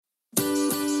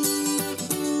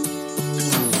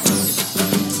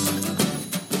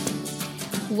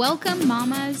Welcome,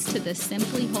 mamas, to the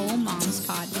Simply Whole Moms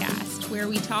podcast, where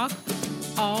we talk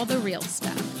all the real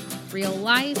stuff. Real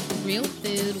life, real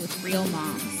food with real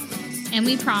moms. And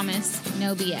we promise,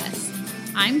 no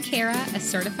BS. I'm Kara, a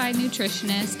certified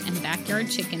nutritionist and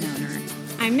backyard chicken owner.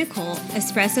 I'm Nicole,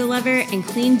 espresso lover and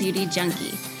clean beauty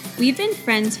junkie. We've been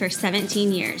friends for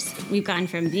 17 years. We've gone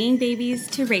from being babies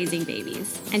to raising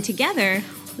babies. And together,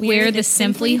 we're the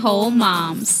Simply Whole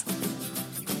Moms.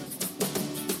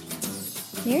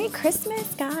 Merry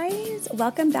Christmas, guys.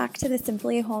 Welcome back to the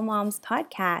Simply Whole Moms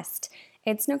podcast.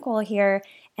 It's Nicole here,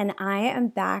 and I am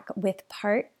back with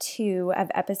part 2 of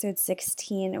episode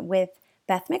 16 with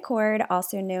Beth McCord,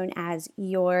 also known as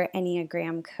your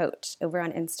Enneagram coach, over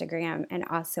on Instagram and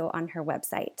also on her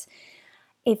website.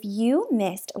 If you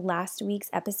missed last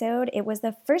week's episode, it was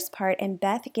the first part, and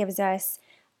Beth gives us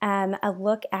a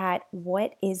look at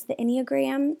what is the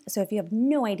Enneagram. So if you have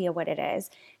no idea what it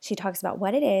is, she talks about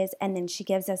what it is, and then she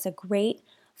gives us a great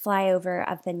flyover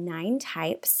of the 9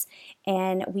 types,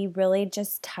 and we really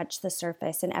just touch the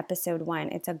surface in episode 1.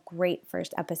 It's a great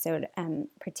first episode,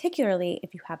 particularly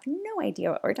if you have no idea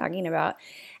what we're talking about.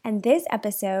 And this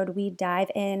episode, we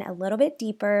dive in a little bit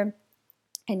deeper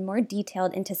and more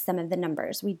detailed into some of the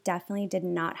numbers. We definitely did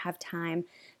not have time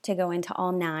to go into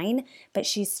all 9, but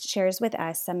she shares with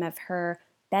us some of her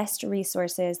best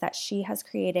resources that she has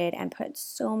created and put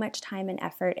so much time and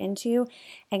effort into,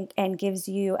 and gives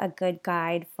you a good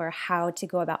guide for how to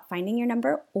go about finding your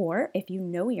number, or if you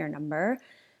know your number,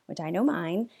 which I know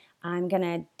mine, I'm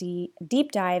going to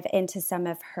deep dive into some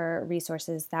of her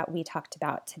resources that we talked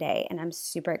about today, and I'm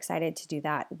super excited to do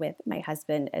that with my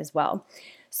husband as well.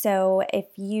 So if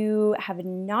you have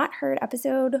not heard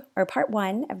episode or part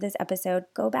 1 of this episode,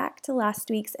 go back to last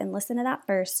week's and listen to that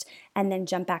first, and then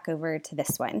jump back over to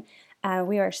this one.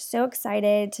 We are so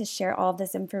excited to share all of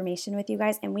this information with you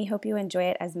guys, and we hope you enjoy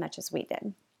it as much as we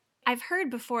did. I've heard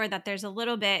before that there's a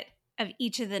little bit of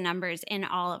each of the numbers in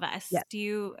all of us. Yeah. Do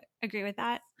you agree with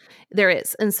that? There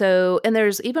is. And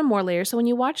there's even more layers. So when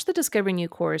you watch the Discovering You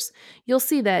course, you'll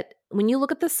see that when you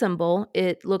look at the symbol,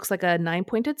 it looks like a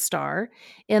 9-pointed star.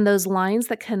 And those lines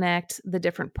that connect the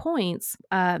different points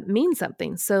mean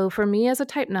something. So for me as a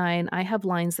type 9, I have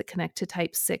lines that connect to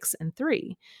type 6 and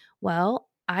 3. Well,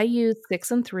 I use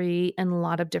 6 and 3 in a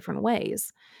lot of different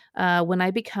ways. When I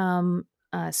become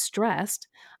stressed,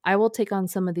 I will take on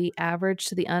some of the average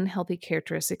to the unhealthy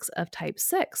characteristics of type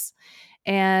 6.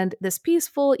 And this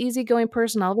peaceful, easygoing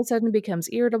person all of a sudden becomes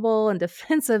irritable and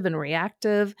defensive and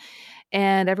reactive.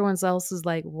 And everyone else is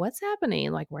like, what's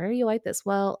happening? Like, why are you like this?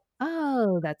 Well,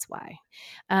 oh, that's why.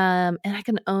 And I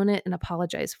can own it and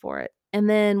apologize for it. And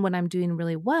then when I'm doing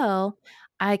really well,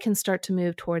 I can start to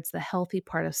move towards the healthy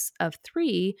part of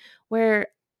 3, where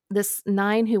this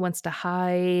 9 who wants to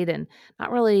hide and not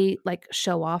really like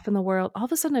show off in the world, all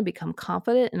of a sudden I become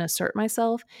confident and assert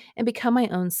myself and become my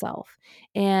own self,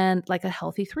 and like a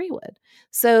healthy 3 would.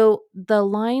 So the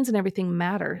lines and everything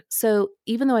matter. So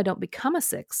even though I don't become a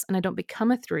 6 and I don't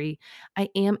become a 3, I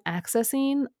am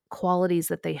accessing qualities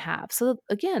that they have. So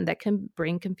again, that can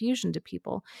bring confusion to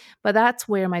people. But that's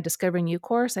where my Discovering You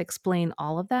course, I explain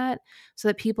all of that so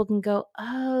that people can go,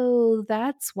 oh,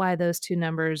 that's why those 2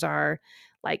 numbers are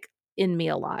like in me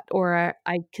a lot, or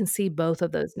I can see both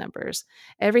of those numbers.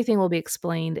 Everything will be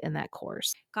explained in that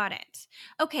course. Got it.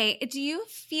 Okay. Do you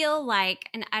feel like,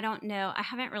 and I don't know, I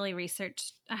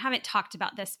haven't talked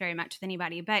about this very much with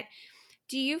anybody, but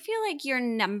do you feel like your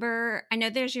number, I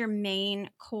know there's your main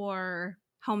core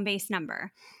home base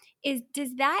number,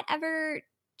 does that ever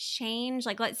change?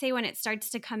 Like, let's say when it starts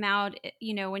to come out,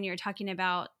 when you're talking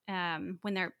about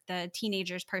when the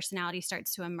teenager's personality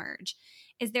starts to emerge,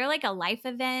 is there like a life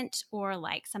event or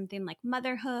like something like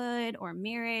motherhood or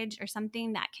marriage or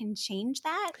something that can change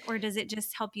that? Or does it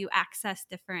just help you access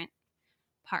different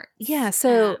parts? Yeah.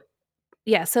 So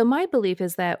my belief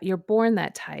is that you're born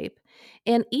that type,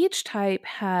 and each type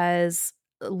has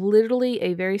literally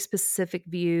a very specific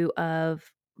view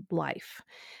of life.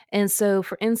 And so,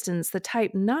 for instance, the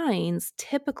type 9s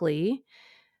typically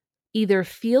either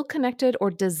feel connected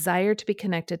or desire to be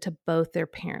connected to both their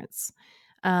parents.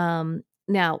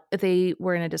 Now, if they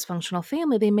were in a dysfunctional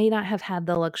family, they may not have had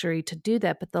the luxury to do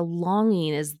that, but the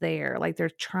longing is there. Like they're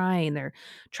trying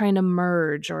to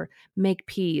merge or make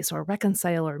peace or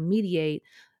reconcile or mediate,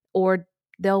 or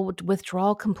they'll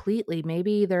withdraw completely.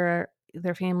 Maybe their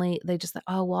family, they just,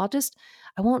 oh, well,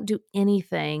 I won't do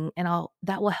anything, and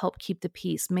that will help keep the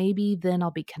peace. Maybe then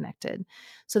I'll be connected.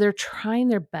 So they're trying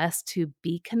their best to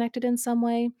be connected in some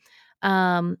way.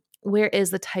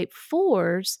 Whereas the type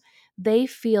 4s, they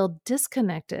feel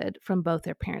disconnected from both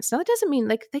their parents. Now, that doesn't mean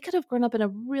like they could have grown up in a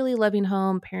really loving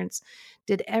home. Parents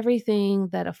did everything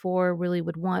that a 4 really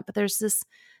would want, but there's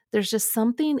just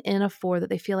something in a 4 that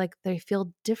they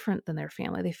feel different than their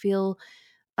family. They feel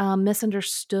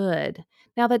misunderstood.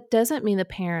 Now, that doesn't mean the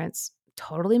parents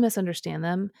totally misunderstand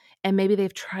them, and maybe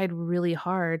they've tried really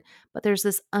hard, but there's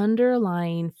this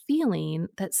underlying feeling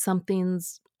that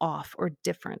something's off or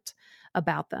different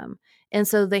about them. And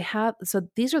so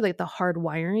these are like the hard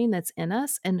wiring that's in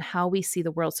us and how we see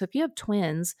the world. So if you have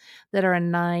twins that are a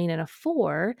 9 and a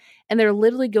 4, and they're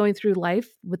literally going through life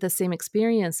with the same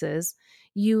experiences,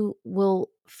 you will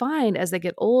find as they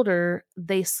get older,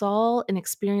 they saw and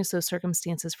experienced those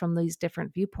circumstances from these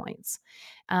different viewpoints.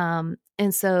 And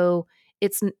so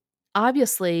it's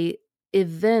obviously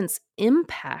events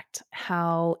impact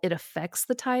how it affects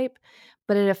the type,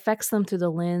 but it affects them through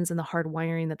the lens and the hard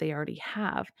wiring that they already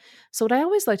have. So, what I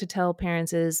always like to tell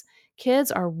parents is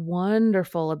kids are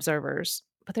wonderful observers,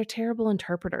 but they're terrible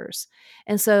interpreters.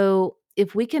 And so,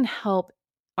 if we can help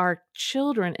our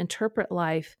children interpret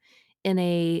life in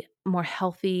a more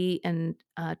healthy and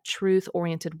truth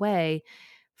oriented way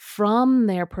from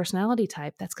their personality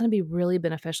type, that's going to be really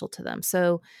beneficial to them.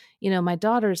 So, my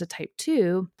daughter is a type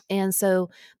 2. And so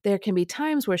there can be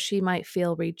times where she might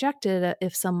feel rejected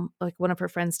if like one of her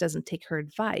friends doesn't take her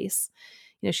advice.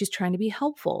 She's trying to be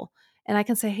helpful. And I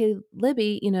can say, hey,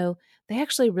 Libby, they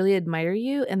actually really admire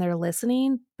you and they're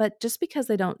listening. But just because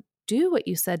they don't do what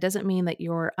you said doesn't mean that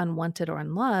you're unwanted or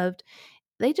unloved.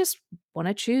 They just want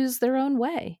to choose their own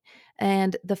way.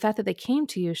 And the fact that they came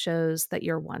to you shows that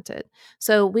you're wanted.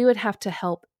 So we would have to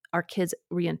help our kids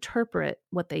reinterpret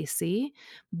what they see,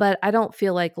 but I don't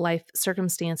feel like life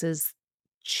circumstances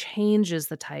changes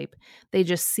the type. They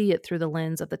just see it through the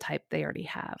lens of the type they already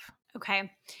have. Okay.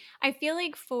 I feel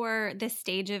like for this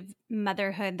stage of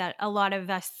motherhood that a lot of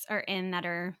us are in that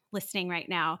are listening right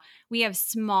now, we have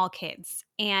small kids.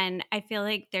 And I feel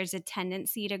like there's a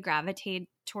tendency to gravitate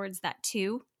towards that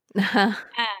too.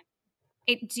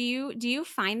 Do you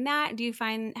find that?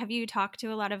 Have you talked to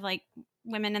a lot of like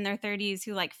women in their 30s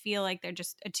who like feel like they're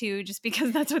just a 2 just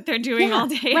because that's what they're doing all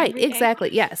day? Right, every day?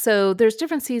 exactly. Yeah. So there's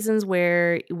different seasons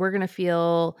where we're going to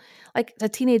feel like a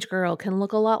teenage girl can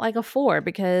look a lot like a 4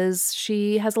 because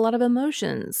she has a lot of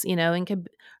emotions, and her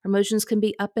emotions can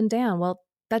be up and down. Well,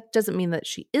 that doesn't mean that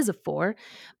she is a 4,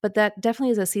 but that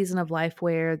definitely is a season of life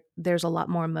where there's a lot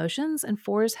more emotions, and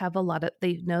 4s have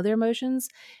they know their emotions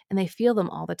and they feel them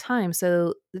all the time.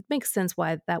 So it makes sense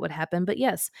why that would happen. But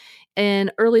yes,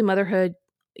 in early motherhood,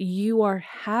 you are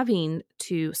having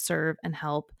to serve and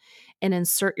help and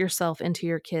insert yourself into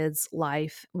your kid's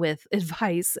life with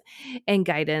advice and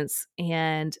guidance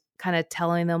and kind of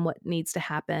telling them what needs to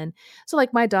happen. So,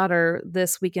 like my daughter,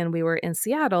 this weekend we were in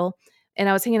Seattle and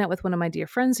I was hanging out with one of my dear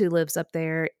friends who lives up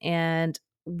there. And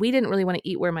we didn't really want to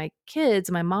eat where my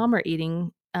kids, my mom, are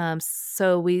eating.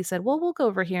 So we said, well, we'll go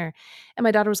over here. And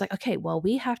my daughter was like, okay, well,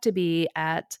 we have to be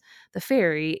at the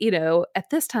ferry, at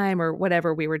this time or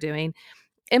whatever we were doing.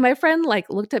 And my friend, like,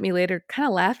 looked at me later kinda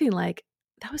laughing like,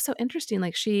 "That was so interesting,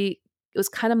 like, she was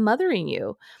kinda mothering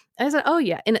you." And I said, "Oh,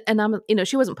 yeah." And I'm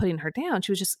she wasn't putting her down,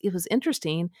 she was just it was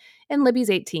interesting. And Libby's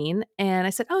 18, and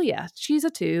I said, "Oh, yeah, she's a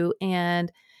 2,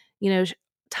 and, sh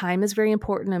time is very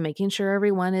important and making sure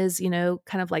everyone is,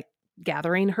 kind of, like,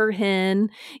 gathering her hen,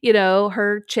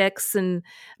 her chicks, and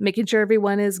making sure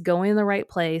everyone is going in the right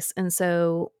place." And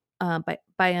so,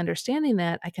 by understanding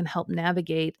that, I can help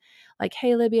navigate like,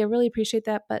 "Hey, Libby, I really appreciate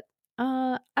that, but,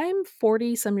 I'm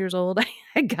 40 some years old.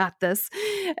 I got this."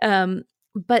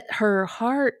 But her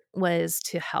heart was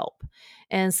to help.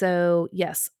 And so,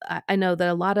 yes, I know that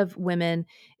a lot of women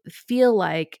feel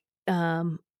like,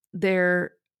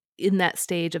 they're in that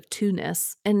stage of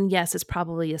two-ness, and yes, it's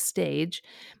probably a stage,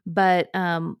 but,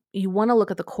 you wanna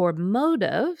look at the core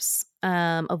motives,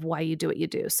 of why you do what you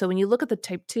do. So when you look at the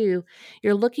type 2,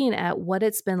 you're looking at what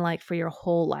it's been like for your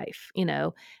whole life.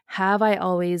 Have I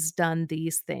always done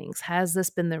these things? Has this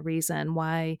been the reason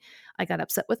why I got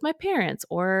upset with my parents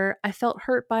or I felt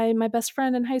hurt by my best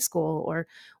friend in high school? Or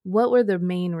what were the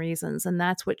main reasons? And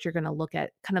that's what you're going to look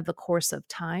at kind of the course of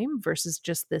time versus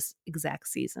just this exact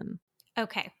season.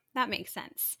 Okay, that makes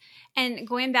sense. And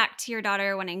going back to your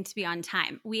daughter wanting to be on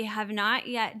time, we have not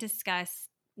yet discussed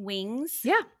wings.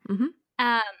 Yeah. Mm-hmm.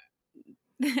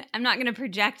 I'm not going to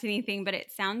project anything, but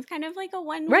it sounds kind of like a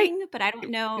one Right. wing, but I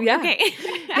don't know. Yeah. Okay.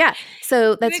 Yeah.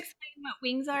 So Can that's you explain what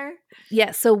wings are?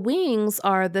 yeah. So wings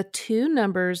are the 2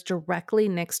 numbers directly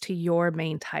next to your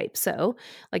main type. So,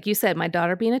 like you said, my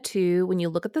daughter being a 2, when you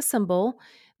look at the symbol,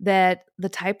 that the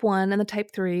type 1 and the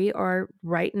type 3 are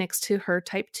right next to her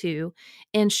type 2,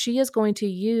 and she is going to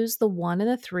use the 1 and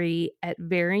the 3 at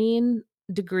varying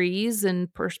degrees and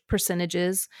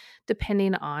percentages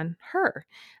depending on her.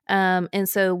 And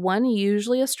so one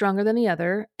usually is stronger than the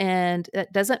other, and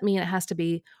that doesn't mean it has to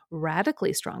be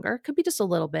radically stronger. It could be just a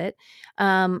little bit.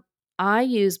 Um, I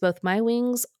use both my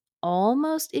wings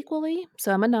almost equally.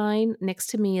 So I'm a 9. Next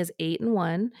to me is 8 and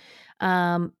 1.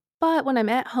 But when I'm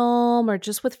at home or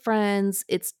just with friends,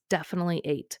 it's definitely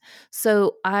 8.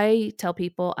 So I tell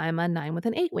people I'm a 9 with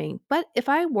an 8 wing. But if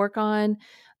I work on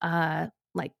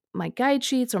like my guide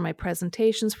sheets or my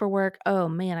presentations for work, oh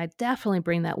man, I definitely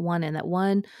bring that 1 in. That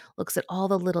 1 looks at all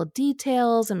the little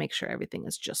details and make sure everything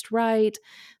is just right.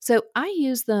 So I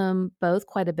use them both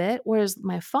quite a bit. Whereas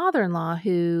my father in law,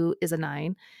 who is a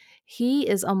 9, he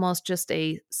is almost just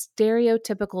a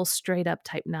stereotypical straight up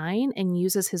type 9 and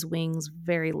uses his wings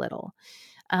very little.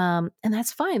 And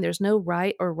that's fine. There's no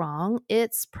right or wrong.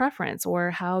 It's preference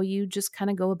or how you just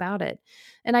kind of go about it.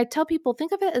 And I tell people,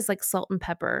 think of it as like salt and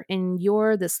pepper, and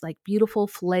you're this like beautiful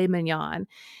filet mignon.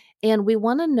 And we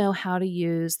want to know how to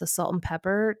use the salt and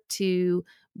pepper to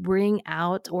bring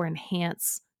out or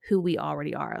enhance who we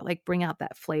already are, like bring out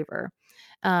that flavor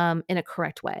in a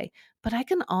correct way. But I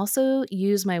can also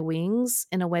use my wings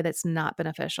in a way that's not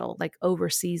beneficial, like over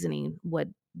seasoning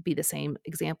would be the same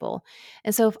example.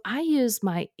 And so if I use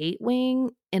my 8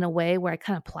 wing in a way where I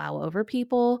kind of plow over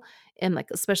people and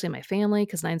like especially my family,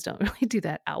 because nines don't really do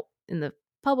that out in the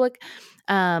public,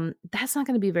 that's not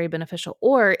going to be very beneficial.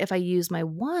 Or if I use my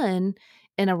 1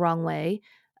 in a wrong way,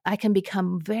 I can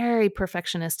become very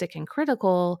perfectionistic and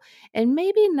critical, and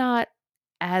maybe not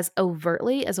as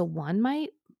overtly as a 1 might,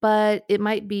 but it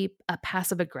might be a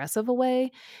passive aggressive way,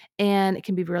 and it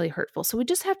can be really hurtful. So we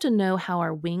just have to know how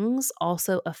our wings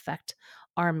also affect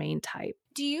our main type.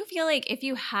 Do you feel like if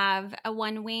you have a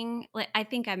 1 wing, like I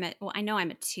think well, I know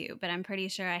I'm a 2, but I'm pretty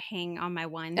sure I hang on my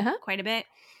 1 Uh-huh. quite a bit.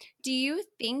 Do you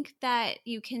think that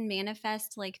you can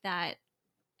manifest like that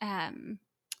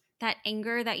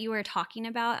anger that you were talking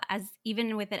about as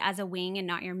even with it as a wing and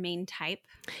not your main type?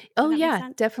 Does Oh that make yeah,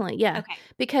 sense? definitely. Yeah. Okay.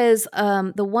 Because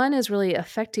the 1 is really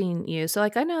affecting you. So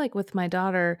like I know like with my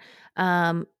daughter,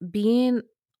 being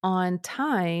on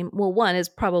time, well, 1 is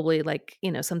probably like,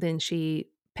 something she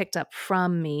picked up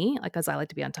from me, like as I like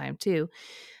to be on time too.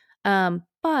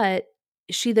 But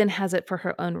she then has it for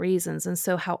her own reasons. And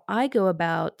so how I go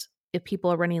about if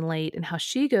people are running late and how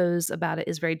she goes about it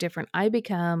is very different. I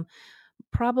become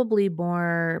probably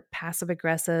more passive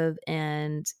aggressive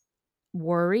and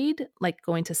worried, like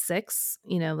going to 6,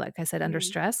 like I said, under Mhm.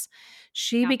 stress.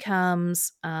 She Yeah.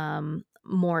 becomes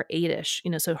more 8ish,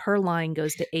 so her line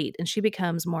goes to 8 and she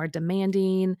becomes more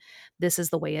demanding. This is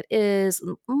the way it is,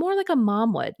 more like a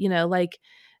mom would, like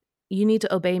you need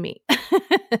to obey me.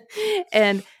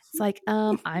 And it's like,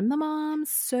 I'm the mom,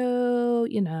 so,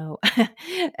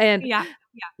 and Yeah.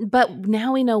 Yeah. but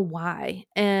now we know why.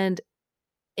 And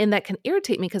that can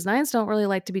irritate me because nines don't really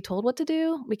like to be told what to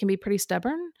do. We can be pretty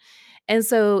stubborn. And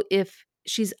so if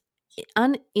she's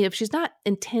not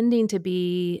intending to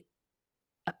be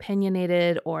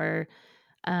opinionated or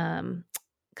um,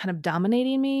 kind of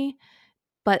dominating me,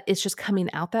 but it's just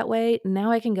coming out that way,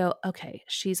 now I can go, okay,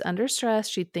 she's under stress.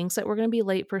 She thinks that we're going to be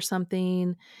late for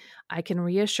something. I can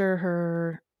reassure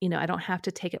her. I don't have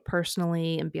to take it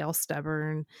personally and be all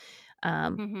stubborn.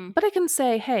 Mhm. But I can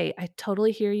say, hey, I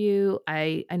totally hear you.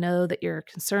 I know that you're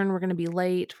concerned we're going to be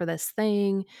late for this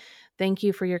thing. Thank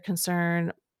you for your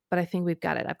concern, but I think we've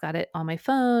got it. I've got it on my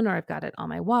phone or I've got it on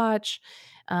my watch.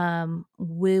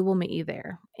 We will meet you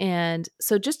there. And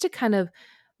so just to kind of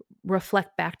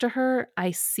reflect back to her,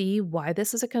 I see why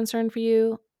this is a concern for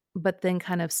you, but then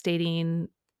kind of stating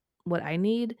what I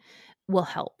need will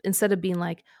help instead of being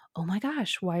like, "Oh my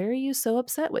gosh, why are you so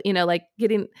upset?" Like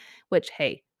getting, which,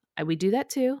 hey, we do that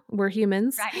too. We're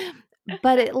humans. Right.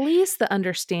 But at least the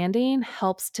understanding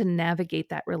helps to navigate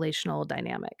that relational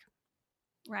dynamic.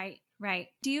 Right. Right.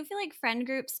 Do you feel like friend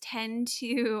groups tend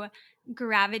to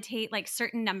gravitate, like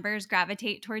certain numbers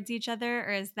gravitate towards each other?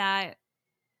 Or is that,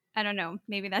 I don't know,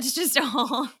 maybe that's just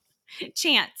all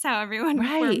chance how everyone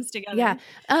Right. forms Yeah. together?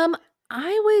 Um,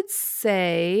 I would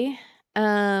say,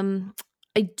 um,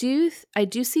 I do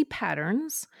see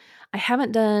patterns. I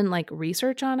haven't done like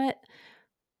research on it,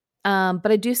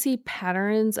 but I do see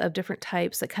patterns of different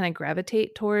types that kind of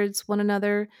gravitate towards one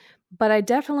another. But I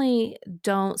definitely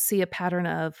don't see a pattern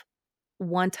of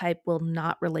one type will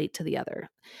not relate to the other.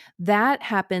 That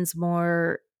happens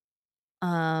more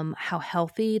how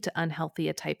healthy to unhealthy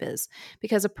a type is,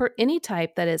 because any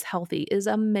type that is healthy is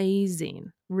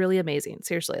amazing, really amazing.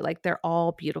 Seriously, like they're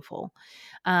all beautiful.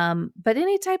 But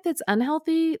any type that's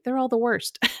unhealthy, they're all the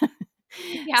worst.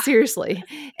 Yeah. Seriously.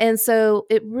 And so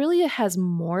it really has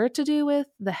more to do with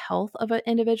the health of an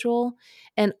individual,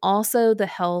 and also the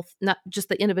health, not just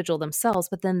the individual themselves,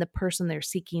 but then the person they're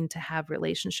seeking to have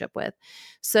relationship with.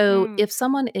 So Mm. if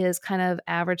someone is kind of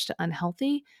average to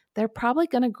unhealthy, they're probably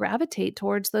going to gravitate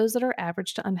towards those that are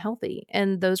average to unhealthy.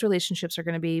 And those relationships are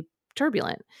going to be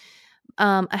turbulent.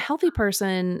 A healthy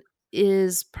person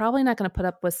is probably not going to put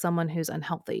up with someone who's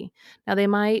unhealthy. Now, they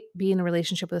might be in a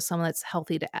relationship with someone that's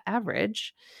healthy to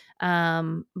average,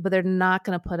 but they're not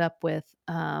going to put up with,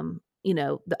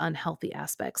 the unhealthy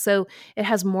aspect. So it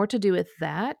has more to do with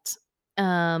that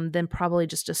than probably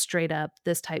just a straight up,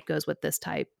 this type goes with this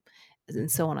type,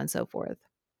 and so on and so forth.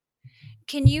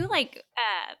 Can you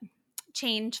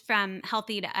change from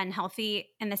healthy to unhealthy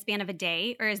in the span of a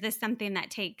day, or is this something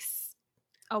that takes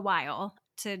a while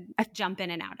to I jump in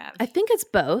and out I of? think it's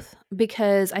both,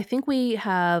 because I think we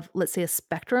have, let's say, a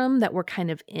spectrum that we're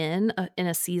kind of in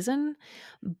a season.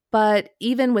 But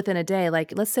even within a day,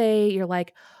 like let's say you're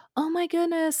like, "Oh my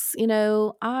goodness,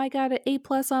 I got an A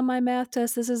plus on my math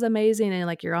test. This is amazing." And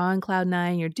like you're on cloud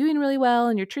nine, you're doing really well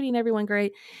and you're treating everyone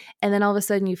great. And then all of a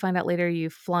sudden you find out later you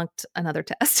flunked another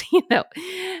test.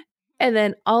 And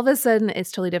then all of a sudden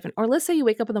it's totally different. Or let's say you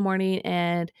wake up in the morning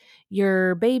and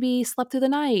your baby slept through the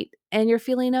night and you're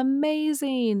feeling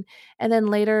amazing. And then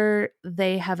later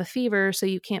they have a fever, so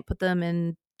you can't put them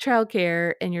in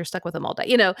childcare and you're stuck with them all day.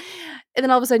 And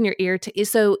then all of a sudden your ear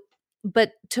so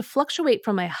but to fluctuate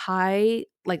from a high,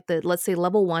 like let's say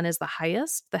level 1 is the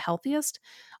highest, the healthiest,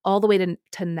 all the way to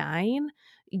 9,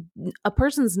 a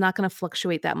person's not going to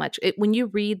fluctuate that much. When you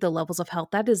read the levels of health,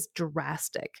 that is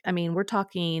drastic. I mean, we're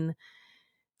talking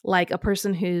like a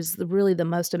person who's really the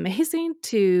most amazing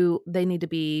to they need to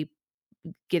be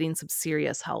getting some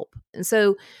serious help. And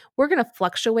so we're going to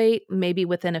fluctuate maybe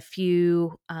within a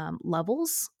few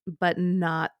levels, but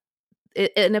not.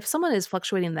 And if someone is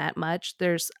fluctuating that much,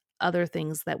 there's other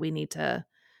things that we need to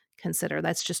consider.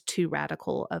 That's just too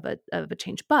radical of a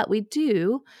change. But we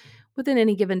do, within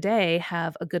any given day,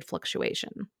 have a good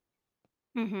fluctuation.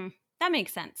 Mm-hmm. That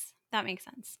makes sense. That makes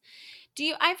sense.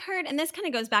 I've heard, and this kind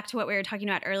of goes back to what we were talking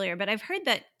about earlier, but I've heard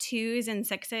that 2s and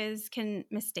 6s can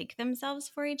mistake themselves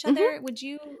for each Mhm. other. Would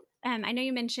you, I know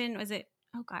you mentioned,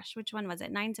 oh gosh, which one was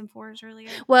it? 9s and 4s earlier?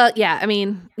 Well, yeah, I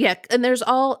mean, yeah, and there's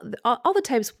all the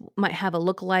types might have a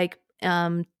look-alike,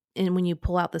 and when you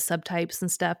pull out the subtypes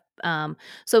and stuff.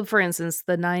 So for instance,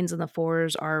 the 9s and the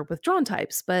 4s are withdrawn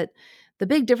types, but the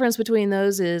big difference between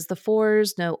those is the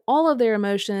 4s know all of their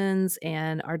emotions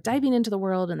and are diving into the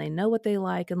world and they know what they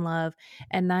like and love,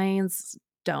 and 9s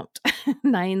don't.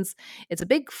 9s, it's a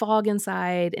big fog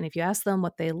inside, and if you ask them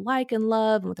what they like and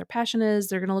love and what their passion is,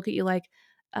 they're gonna look at you like,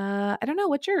 I don't know,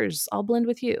 what's yours? I'll blend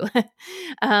with you.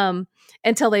 um,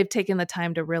 until they've taken the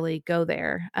time to really go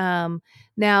there.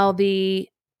 Now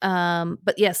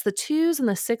but yes, the 2s and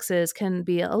the 6s can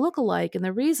be a lookalike, and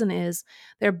the reason is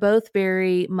they're both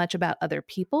very much about other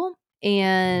people,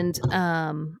 and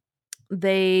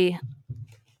they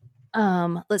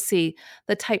let's see,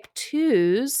 the type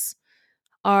 2s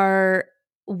are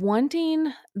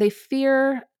they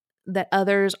fear that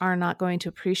others are not going to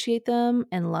appreciate them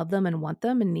and love them and want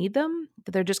them and need them,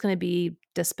 that they're just going to be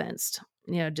dispensed,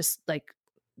 just like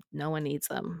no one needs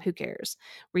them. Who cares?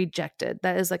 Rejected.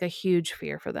 That is like a huge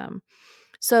fear for them.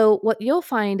 So, what you'll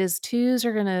find is 2s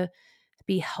are going to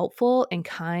be helpful and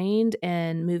kind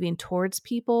and moving towards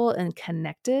people and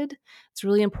connected. It's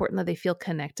really important that they feel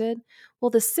connected.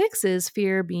 Well, the 6s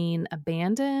fear being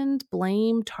abandoned,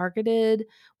 blamed, targeted,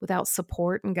 without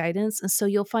support and guidance. And so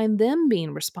you'll find them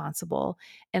being responsible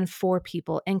and for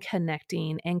people and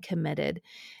connecting and committed.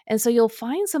 And so you'll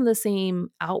find some of the same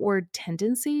outward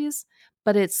tendencies,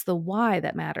 but it's the why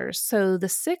that matters. So the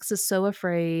 6 is so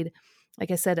afraid, like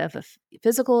I said, of a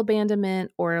physical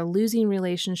abandonment or a losing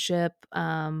relationship,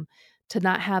 to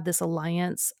not have this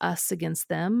alliance, us against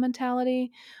them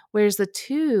mentality. Whereas the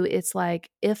 2, it's like,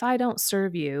 if I don't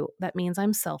serve you, that means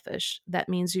I'm selfish. That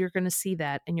means you're going to see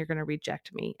that and you're going to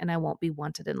reject me and I won't be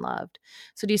wanted and loved.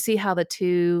 So do you see how the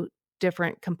 2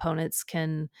 different components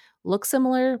can look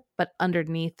similar, but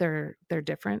underneath they're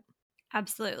different?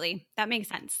 Absolutely. That makes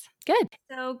sense. Good.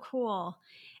 So cool.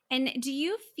 And do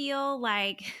you feel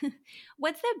like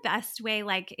what's the best way,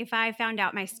 like if I found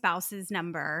out my spouse's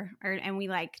number and we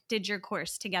like did your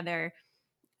course together,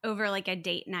 over like a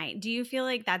date night. Do you feel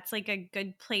like that's like a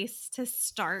good place to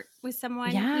start with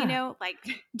someone, Yeah. like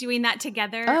doing that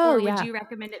together? Oh, Or would yeah. you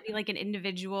recommend it be like an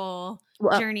individual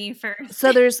Well, journey first?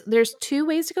 so there's two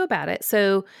ways to go about it.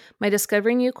 So my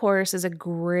Discovering You course is a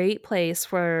great place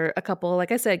for a couple.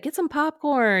 Like I said, get some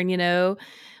popcorn,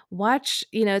 watch,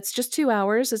 it's just 2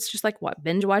 hours. It's just like what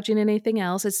binge watching anything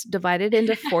else. It's divided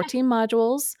into 14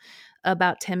 modules,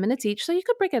 about 10 minutes each. So you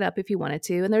could break it up if you wanted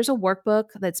to. And there's a workbook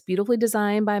that's beautifully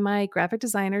designed by my graphic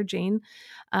designer, Jane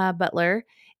Butler.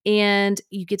 And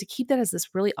you get to keep that as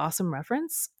this really awesome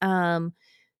reference.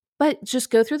 But just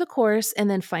go through the course and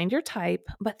then find your type.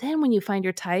 But then when you find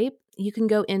your type, you can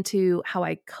go into how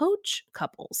I coach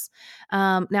couples.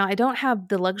 Now, I don't have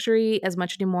the luxury as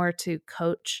much anymore to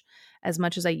coach as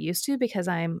much as I used to because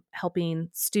I'm helping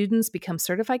students become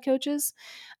certified coaches.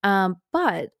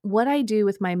 But what I do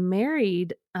with my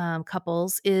married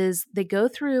couples is they go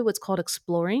through what's called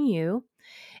Exploring You.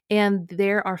 And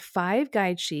there are 5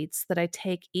 guide sheets that I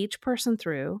take each person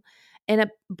through, and it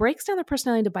breaks down their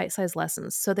personality into bite-sized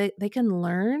lessons so they can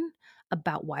learn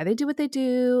about why they do what they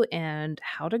do and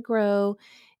how to grow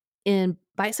in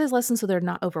bite-sized lessons so they're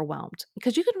not overwhelmed.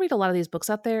 Because you can read a lot of these books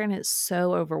out there and it's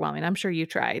so overwhelming. I'm sure you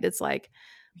tried. It's like,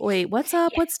 "Wait, what's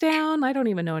up? Yes. What's down? I don't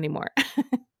even know anymore."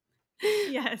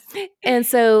 Yes. And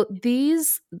so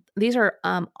these are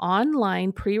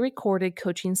online pre-recorded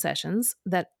coaching sessions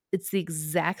that it's the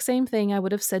exact same thing I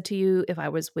would have said to you if I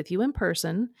was with you in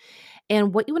person.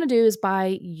 And what you want to do is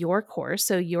buy your course.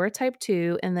 So you're a type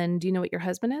 2, and then do you know what your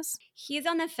husband is? He's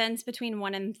on the fence between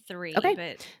 1 and 3, Okay.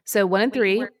 but So 1 and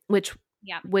 3, we're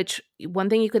yeah. which one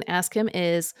thing you can ask him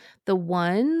is the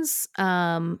ones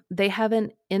they have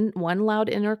one loud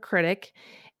inner critic,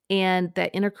 and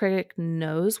that inner critic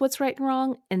knows what's right and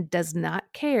wrong and does not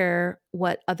care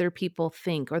what other people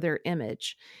think or their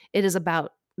image. It is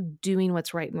about doing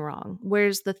what's right and wrong.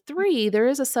 Whereas the 3, there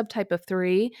is a subtype of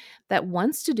 3 that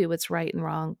wants to do what's right and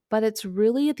wrong, but it's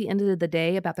really at the end of the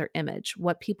day about their image,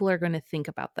 what people are going to think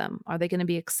about them. Are they going to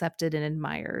be accepted and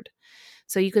admired?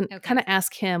 So you can Okay. kind of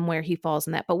ask him where he falls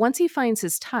in that. But once he finds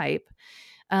his type,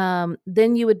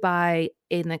 then you would buy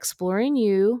an Exploring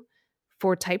You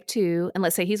for type 2, and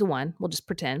let's say he's a 1, we'll just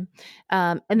pretend.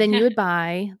 And then you would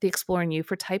buy the Exploring You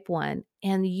for type 1,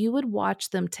 and you would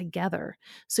watch them together.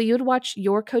 So you would watch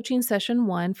your coaching session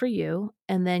 1 for you,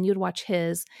 and then you'd watch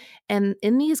his. And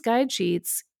in these guide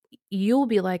sheets, you'll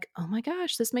be like, "Oh my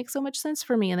gosh, this makes so much sense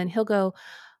for me." And then he'll go,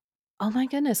 "Oh my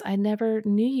goodness, I never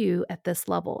knew you at this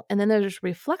level." And then there's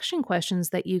reflection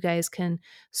questions that you guys can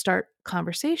start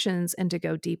conversations and to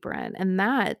go deeper in. And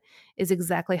that is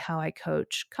exactly how I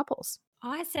coach couples.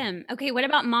 Awesome. Okay, what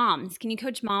about moms? Can you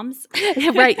coach moms?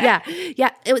 Right. Yeah. Yeah.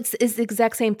 It's the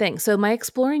exact same thing. So my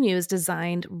Exploring You is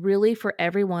designed really for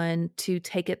everyone to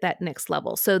take it that next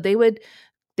level. So they would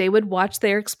watch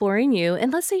their Exploring You,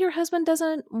 and let's say your husband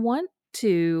doesn't want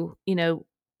to,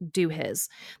 do his.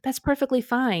 That's perfectly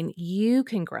fine. You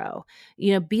can grow.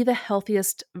 Be the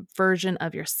healthiest version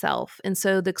of yourself. And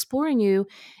so the Exploring You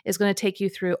is going to take you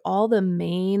through all the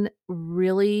main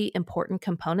really important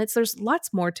components. There's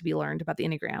lots more to be learned about the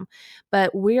Enneagram,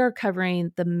 but we are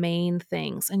covering the main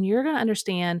things, and you're going to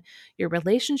understand your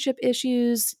relationship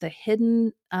issues, the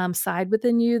hidden side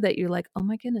within you that you're like, "Oh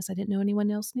my goodness, I didn't know anyone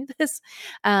else knew this."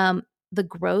 um, the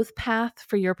growth path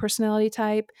for your personality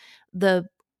type,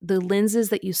 the lenses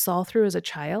that you saw through as a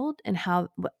child, and how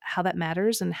that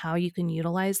matters and how you can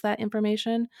utilize that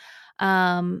information,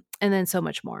 and then so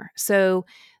much more. So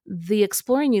the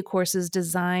Exploring You course is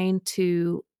designed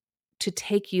to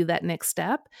take you that next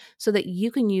step so that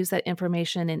you can use that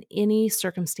information in any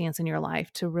circumstance in your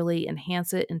life to really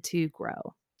enhance it and to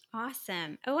grow.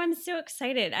 Awesome. Oh, I'm so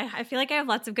excited. I feel like I have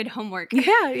lots of good homework.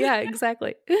 Yeah,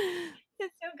 exactly.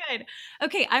 That's so good.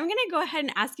 Okay, I'm going to go ahead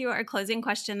and ask you our closing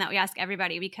question that we ask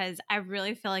everybody because I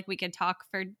really feel like we could talk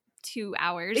for 2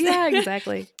 hours. Yeah,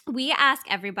 exactly. We ask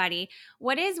everybody,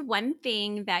 what is one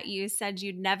thing that you said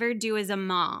you'd never do as a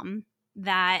mom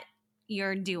that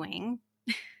you're doing?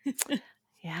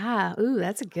 Yeah. Ooh,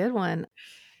 that's a good one.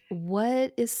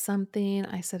 What is something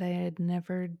I said I'd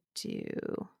never do?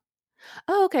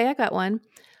 Oh, okay, I got one.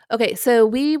 Okay, so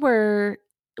we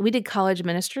did college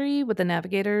ministry with the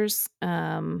Navigators,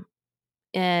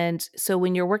 and so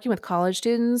when you're working with college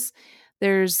students,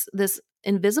 there's this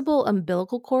invisible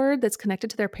umbilical cord that's connected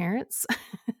to their parents.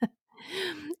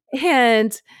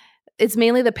 And it's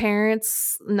mainly the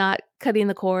parents not cutting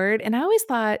the cord, and I always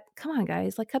thought, "Come on,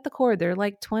 guys, like, cut the cord, they're,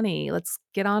 like, 20, let's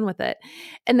get on with it."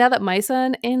 And now that my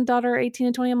son and daughter are 18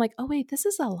 and 20, I'm like, "Oh, wait, this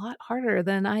is a lot harder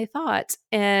than I thought."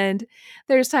 And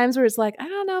there's times where it's like, "I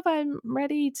don't know if I'm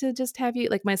ready to just have you,"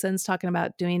 like, my son's talking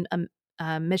about doing,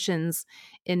 missions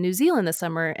in New Zealand this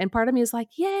summer. And part of me is like,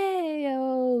 yay,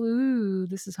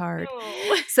 this is hard.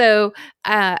 Oh. So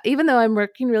even though I'm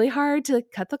working really hard to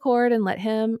cut the cord and let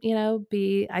him,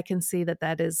 be, I can see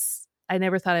that is, I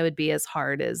never thought it would be as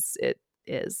hard as it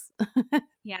is.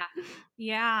 Yeah.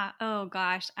 Yeah. Oh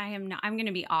gosh. I'm going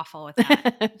to be awful with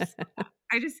that.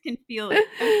 I just can feel it.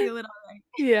 I feel it already.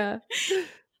 Yeah.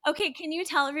 Okay. Can you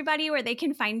tell everybody where they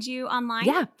can find you online?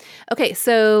 Yeah. Okay.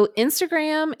 So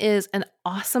Instagram is an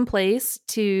awesome place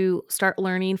to start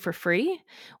learning for free.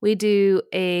 We do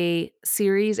a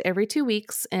series every 2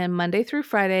 weeks, and Monday through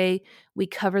Friday, we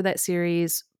cover that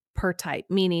series per type,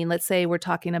 meaning, let's say we're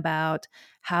talking about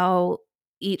how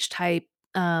each type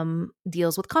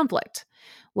deals with conflict.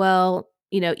 Well,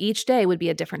 each day would be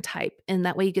a different type. And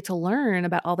that way you get to learn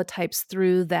about all the types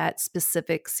through that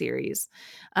specific series.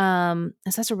 And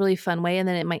so that's a really fun way. And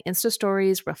then my Insta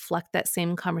stories reflect that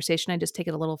same conversation. I just take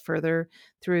it a little further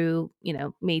through,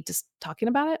 me just talking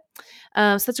about it.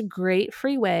 So that's a great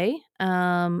free way.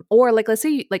 Or like, let's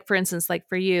say, like, for instance, like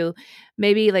for you,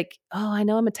 maybe like, oh, I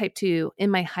know I'm a type 2.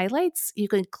 In my highlights, you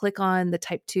can click on the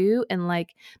type 2 and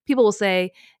like people will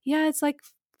say, yeah, it's like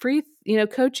free,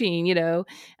 coaching,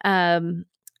 and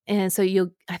so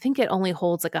I think it only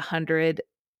holds like 100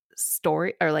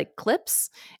 story or like clips.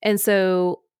 And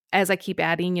so as I keep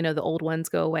adding, the old ones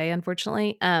go away,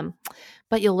 unfortunately.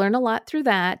 But you'll learn a lot through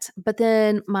that. But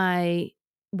then my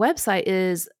website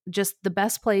is just the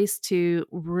best place to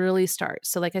really start.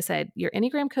 So like I said, your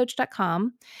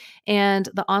enneagramcoach.com and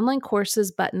the online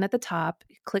courses button at the top,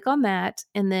 click on that.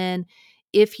 And then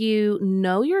if you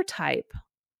know your type,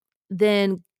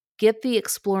 then get the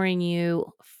Exploring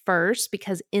You first,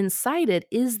 because inside it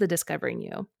is the Discovering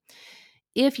You.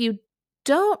 If you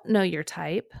don't know your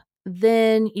type,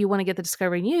 then you want to get the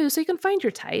Discovering You so you can find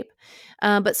your type.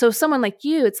 But so someone like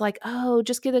you, it's like, oh,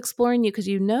 just get Exploring You because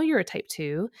you know you're a type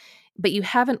 2, but you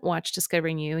haven't watched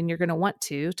Discovering You and you're going to want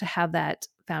to have that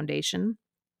foundation.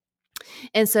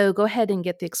 And so go ahead and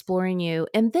get the Exploring You.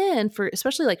 And then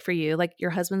especially like for you, like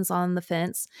your husband's on the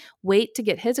fence, wait to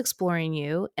get his Exploring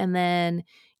You. And then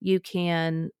you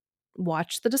can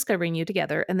watch the Discovering You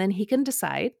together and then he can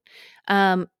decide.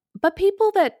 But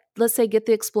people that, let's say, get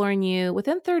the Exploring You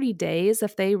within 30 days,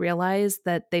 if they realize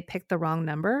that they picked the wrong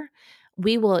number,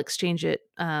 we will exchange it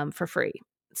for free.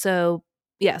 So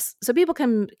yes, so people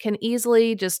can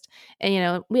easily just,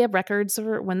 and we have records of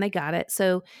when they got it.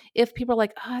 So if people are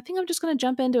like, oh, I think I'm just going to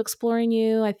jump into Exploring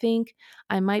You, I think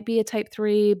I might be a type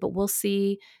 3, but we'll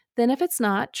see. Then if it's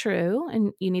not true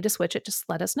and you need to switch it, just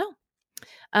let us know.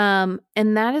 And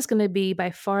that is going to be by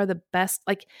far the best.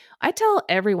 Like I tell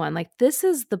everyone, like this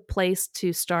is the place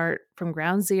to start from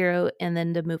ground zero and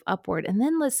then to move upward. And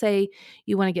then let's say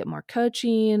you want to get more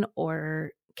coaching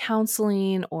or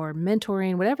counseling or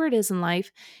mentoring, whatever it is in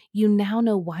life, you now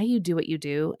know why you do what you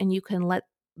do, and you can let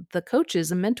the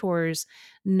coaches and mentors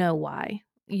know why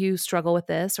you struggle with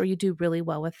this or you do really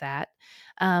well with that.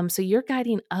 So you're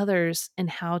guiding others in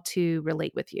how to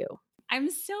relate with you. I'm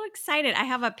so excited. I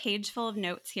have a page full of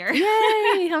notes here.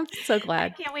 Yay! I'm so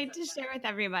glad. I can't wait to share with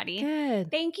everybody. Good.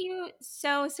 Thank you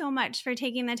so much for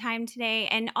taking the time today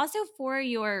and also for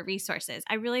your resources.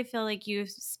 I really feel like you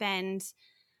spend,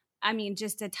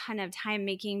 just a ton of time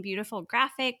making beautiful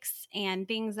graphics and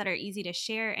things that are easy to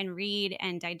share and read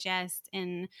and digest.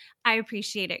 And I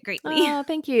appreciate it greatly. Oh,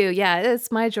 thank you. Yeah,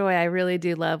 it's my joy. I really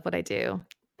do love what I do.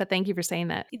 But thank you for saying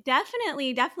that.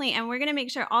 Definitely. And we're going to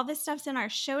make sure all this stuff's in our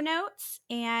show notes,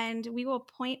 and we will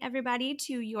point everybody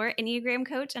to your Enneagram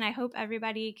coach. And I hope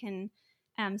everybody can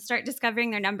start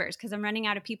discovering their numbers because I'm running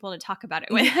out of people to talk about it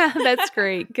with. Yeah, that's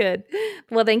great. Good.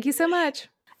 Well, thank you so much.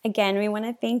 Again, we want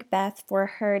to thank Beth for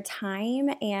her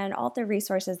time and all the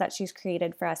resources that she's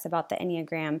created for us about the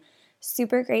Enneagram.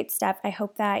 Super great stuff. I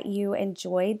hope that you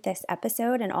enjoyed this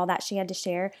episode and all that she had to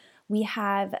share. We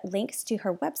have links to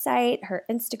her website, her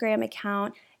Instagram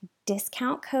account,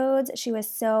 discount codes. She was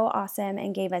so awesome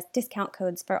and gave us discount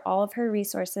codes for all of her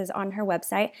resources on her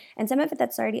website. And some of it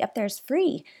that's already up there is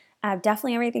free.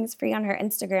 Definitely everything's free on her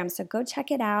Instagram, so go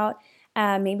check it out.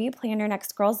 Maybe plan your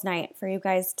next girls' night for you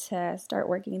guys to start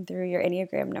working through your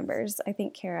Enneagram numbers. I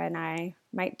think Kara and I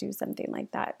might do something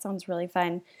like that. It sounds really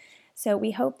fun. So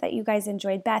we hope that you guys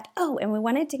enjoyed Beth. Oh, and we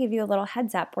wanted to give you a little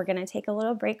heads up. We're going to take a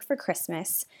little break for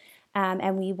Christmas,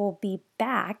 and we will be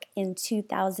back in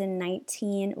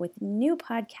 2019 with new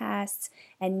podcasts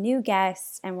and new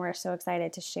guests, and we're so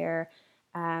excited to share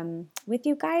with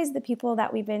you guys the people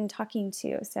that we've been talking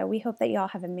to. So we hope that you all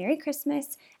have a Merry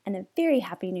Christmas and a very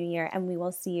Happy New Year, and we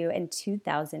will see you in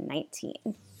 2019.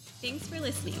 Thanks for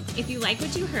listening. If you like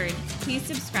what you heard, please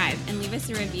subscribe and leave us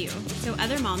a review so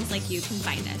other moms like you can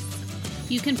find us.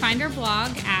 You can find our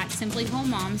blog at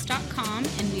simplywholemoms.com,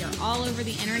 and we are all over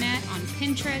the internet on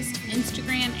Pinterest,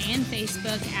 Instagram, and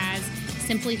Facebook as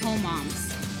Simply Whole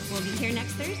Moms. We'll be here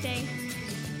next Thursday.